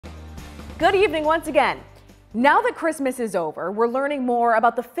Good evening once again. Now that Christmas is over, we're learning more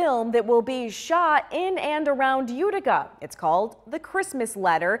about the film that will be shot in and around Utica. It's called The Christmas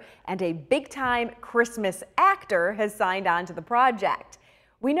Letter, and a big-time Christmas actor has signed on to the project.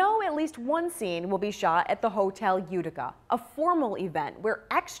 We know at least one scene will be shot at the Hotel Utica, a formal event where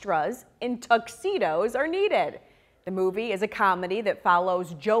extras in tuxedos are needed. The movie is a comedy that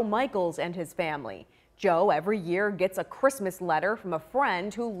follows Joe Michaels and his family. Joe every year gets a Christmas letter from a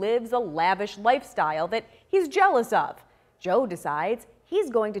friend who lives a lavish lifestyle that he's jealous of. Joe decides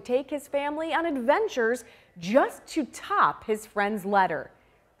he's going to take his family on adventures just to top his friend's letter.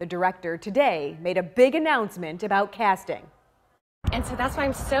 The director today made a big announcement about casting. And so that's why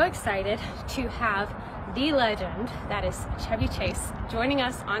I'm so excited to have the legend, that is Chevy Chase, joining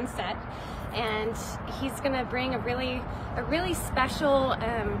us on set. And he's going to bring a really special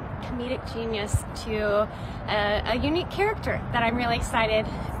comedic genius to a unique character that I'm really excited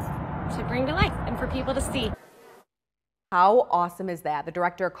to bring to life and for people to see. How awesome is that? The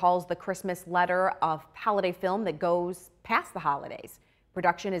director calls The Christmas Letter a holiday film that goes past the holidays.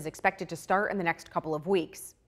 Production is expected to start in the next couple of weeks.